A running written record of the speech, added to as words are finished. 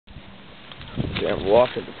See, I'm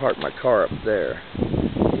walking to park my car up there.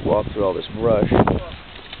 Walk through all this brush.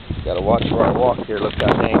 Gotta watch where I walk here. Look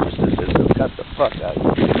how dangerous this is. It'll cut the fuck out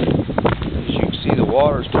of you. As you can see, the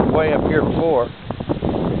water's been way up here before.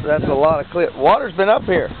 So that's a lot of cliff. Water's been up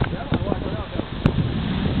here.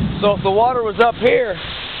 So if the water was up here,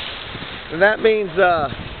 then that means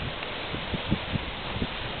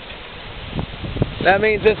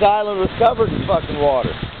this island was covered in fucking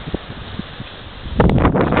water. You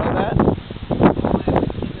know that?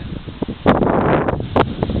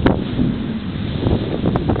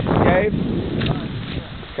 Cave?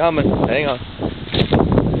 Coming. Hang on.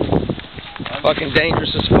 Fucking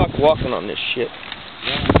dangerous as fuck walking on this shit.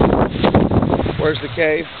 Where's the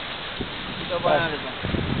cave? I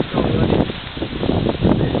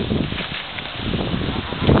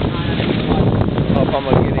don't know if I'm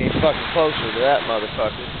gonna get any fucking closer to that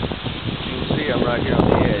motherfucker. As you can see, I'm right here on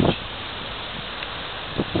the edge.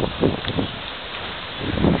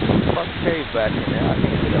 Fuck cave back in there. I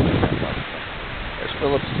can't get up in that motherfucker. There's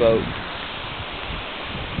Philip's boat.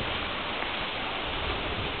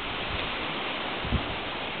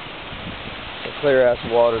 A clear ass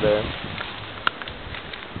water there.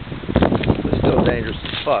 But still dangerous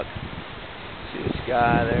as fuck. See the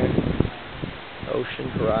sky there. Ocean,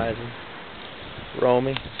 horizon.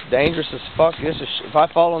 Romy. It's dangerous as fuck. If I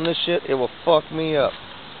fall on this shit, it will fuck me up.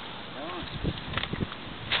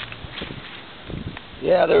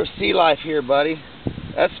 Yeah, there's sea life here, buddy.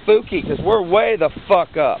 That's spooky, because we're way the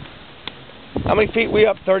fuck up. How many feet we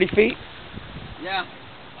up? 30 feet? Yeah.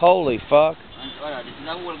 Holy fuck.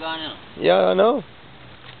 Yeah, I know.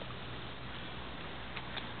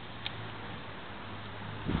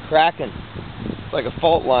 Cracking. It's like a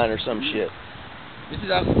fault line or some shit. This is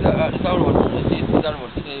a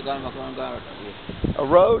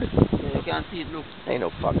road? Yeah, you can't see it, look. Ain't no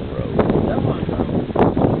fucking road.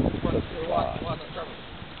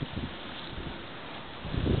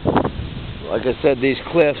 Like I said, these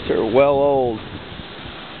cliffs are well old.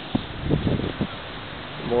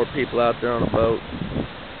 More people out there on a boat.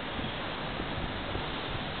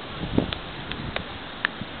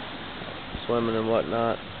 Swimming and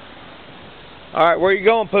whatnot. Alright, where you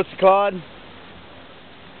going, Pussy Claude?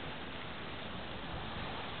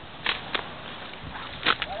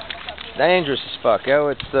 Dangerous as fuck. Oh,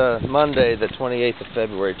 it's Monday, the 28th of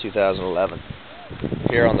February, 2011.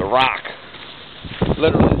 Here on the rock.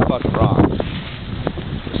 Literally the fucking rock.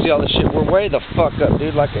 You see all this shit? We're way the fuck up,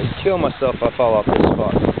 dude. Like I'd kill myself if I fall off this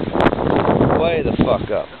fuck. Way the fuck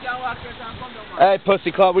up. Hey,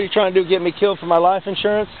 Pussy Claude, what are you trying to do? Get me killed for my life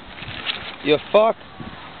insurance? You fuck?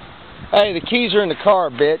 Hey, the keys are in the car,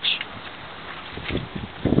 bitch.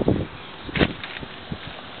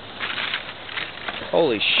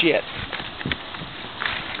 Holy shit.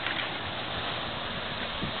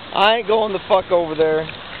 I ain't going the fuck over there.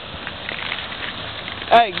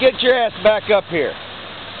 Hey, get your ass back up here.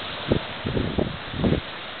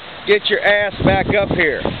 Get your ass back up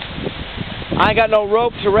here. I ain't got no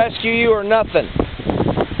rope to rescue you or nothing.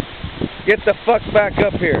 Get the fuck back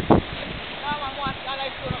up here.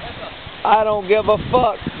 I don't give a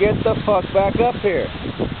fuck. Get the fuck back up here.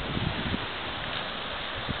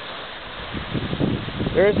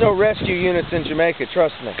 There is no rescue units in Jamaica,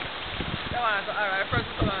 trust me.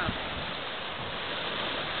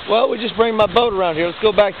 Well, we just bring my boat around here. Let's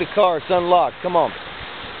go back to the car. It's unlocked. Come on.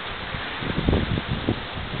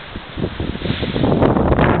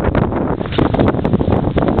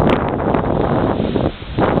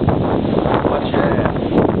 Watch your ass.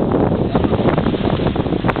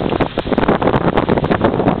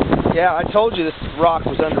 Yeah, I told you this rock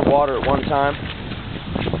was underwater at one time.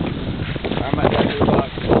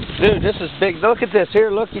 Dude, this is big. Look at this.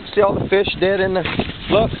 Here, look. You can see all the fish dead in the...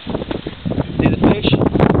 Look. See the fish?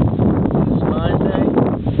 The spine thing?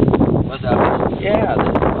 What's that? Yeah.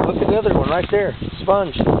 Look at the other one right there.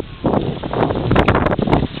 Sponge.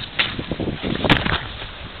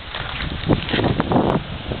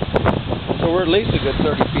 So we're at least a good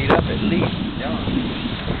 30 feet up, at least. Yeah.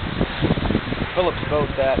 Philip's boat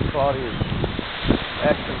that. Claudia's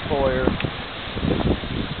ex-employer.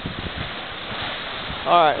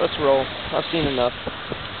 Alright, let's roll. I've seen enough.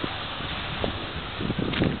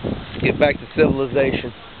 Let's get back to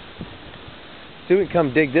civilization. See if we can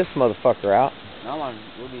come dig this motherfucker out. No one,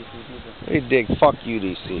 UDC. We dig, fuck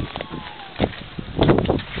UDC.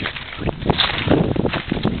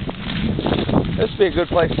 This would be a good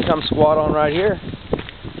place to come squat on right here.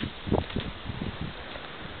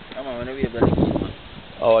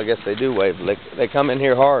 Oh, I guess they do wave. They come in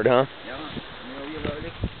here hard, huh?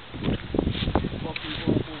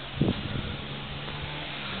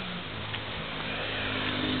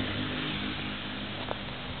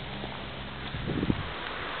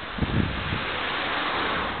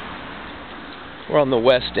 We're on the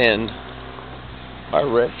west end by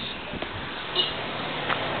Rick's.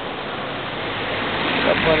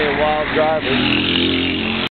 Got plenty of wild drivers.